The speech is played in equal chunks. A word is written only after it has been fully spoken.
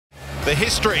The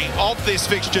history of this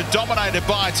fixture dominated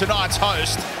by tonight's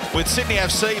host, with Sydney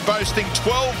FC boasting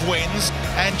 12 wins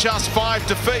and just 5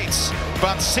 defeats.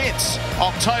 But since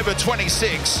October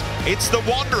 26, it's the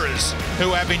Wanderers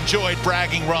who have enjoyed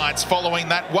bragging rights following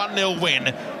that 1-0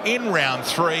 win in round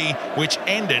 3, which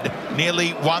ended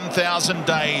nearly 1,000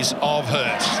 days of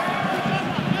hurt.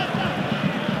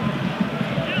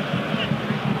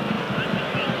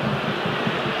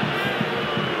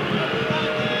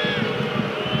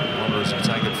 Have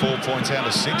taken 4 points out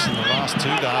of 6 in the last 2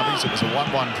 derbies. It was a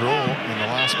 1-1 draw in the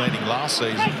last meeting last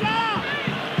season.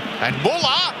 And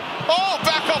Muller,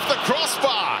 back off the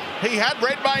crossbar. He had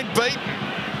Redmayne beaten.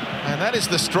 And that is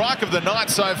the strike of the night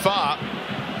so far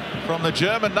from the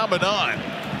German number 9.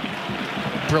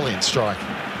 Brilliant strike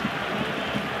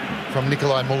from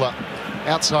Nikolai Muller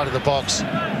outside of the box.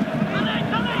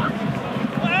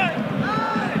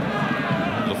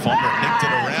 Lafondra nicked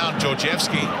it around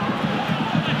Georgievski.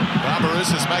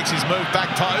 Barbarouses makes his move back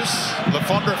post.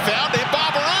 Lafondra found him.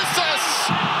 Barbarouses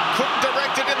couldn't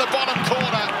direct it in the bottom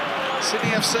corner.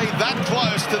 Sydney FC that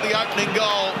close to the opening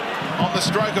goal on the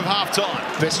stroke of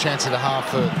half-time. Best chance of the half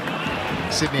for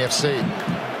Sydney FC.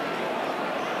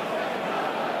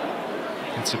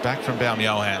 Gets it back from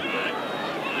Baumjohann.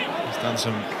 He's done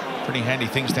some pretty handy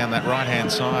things down that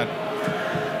right-hand side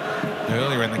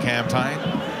earlier in the campaign.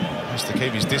 Has to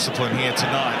keep his discipline here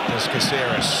tonight as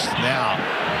Caceres. Now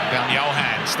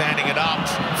Baumjohann standing it up,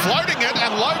 floating it,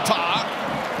 and Lopar,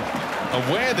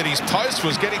 aware that his post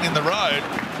was getting in the road,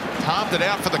 palmed it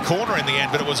out for the corner in the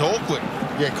end, but it was awkward.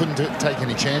 Yeah, couldn't take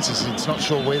any chances. It's not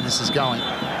sure where this is going.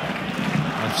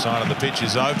 Left side of the pitch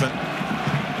is open.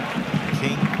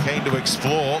 King keen to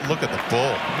explore. Look at the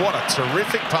ball. What a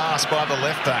terrific pass by the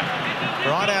left back.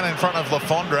 Right out in front of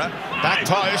Lafondra. Back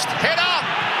post. Header!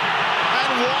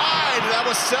 And wide. They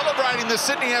were celebrating, the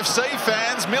Sydney FC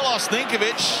fans. Milos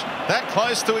Ninkovic that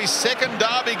close to his second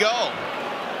derby goal.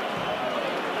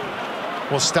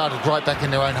 Well, started right back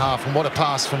in their own half, and what a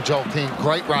pass from Joel King.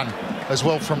 Great run as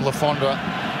well from Lafondra.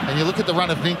 And you look at the run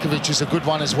of Ninkovic, is a good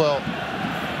one as well.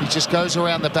 He just goes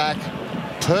around the back.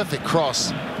 Perfect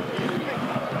cross.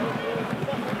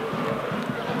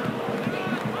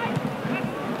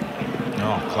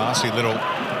 Oh, classy little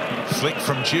flick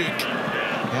from Duke.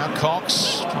 Now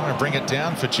Cox trying to bring it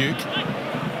down for Duke.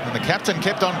 And the captain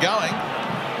kept on going.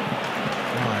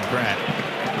 Ryan Grant.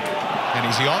 And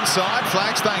is he onside?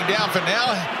 Flag staying down for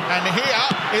now. And here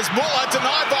is Muller,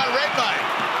 denied by Redmayne.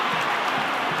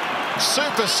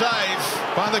 Super save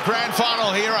by the grand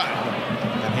final hero.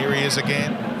 And here he is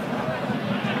again.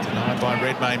 Denied by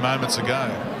Redmayne moments ago.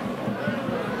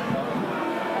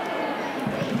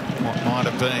 What might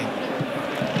have been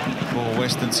for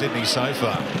Western Sydney so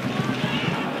far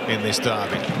in this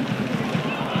derby.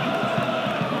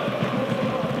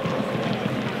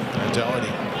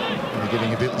 Doherty. They're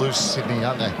getting a bit loose, Sydney,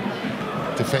 aren't they?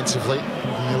 Defensively,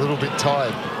 looking a little bit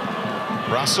tired.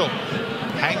 Russell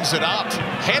hangs it up.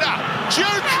 Header.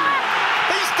 Duke!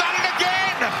 He's done it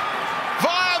again!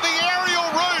 Via the aerial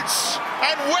routes.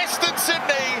 And Western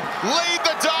Sydney lead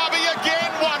the derby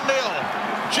again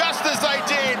 1-0. Just as they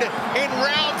did in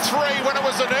round 3 when it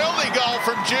was an early goal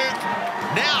from Duke.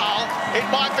 Now it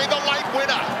might be the late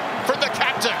winner from the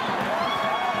captain.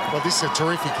 Well, this is a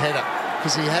terrific header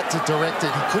because he had to direct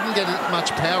it. He couldn't get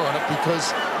much power on it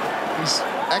because he's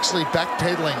actually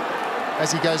backpedaling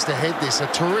as he goes to head this. A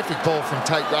terrific ball from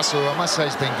Tate Russell, who I must say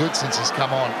has been good since he's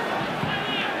come on.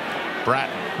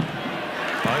 Bratton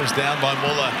closed down by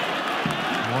Muller.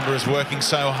 Wanderers working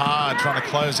so hard trying to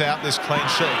close out this clean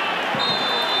sheet.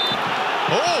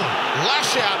 Oh,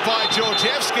 lash out by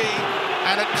Georgievski,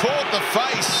 and it caught the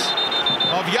face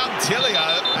of young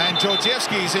Tilio, and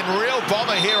Georgievski's in real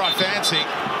bother here, I fancy.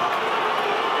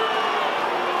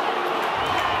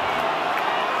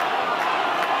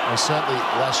 Well, certainly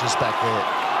lashes back there.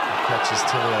 Catches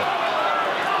Tilio.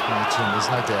 There's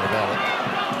no doubt about it.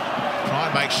 Try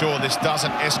and make sure this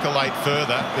doesn't escalate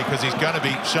further, because he's going to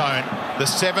be shown the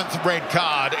 7th red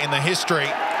card in the history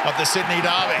of the Sydney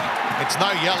derby. It's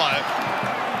no yellow.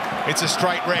 It's a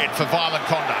straight red for violent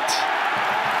conduct.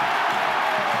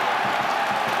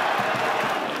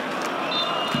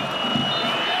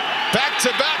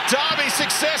 Back-to-back derby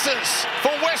successes for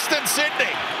Western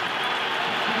Sydney.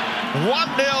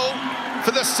 1-0 for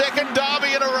the second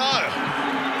derby in a row.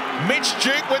 Mitch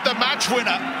Duke with the match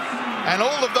winner. And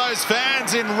all of those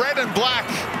fans in red and black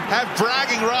have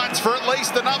bragging rights for at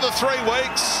least another 3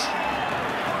 weeks.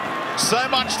 So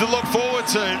much to look forward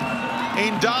to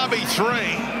in Derby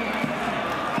 3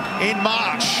 in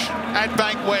March at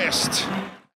Bankwest.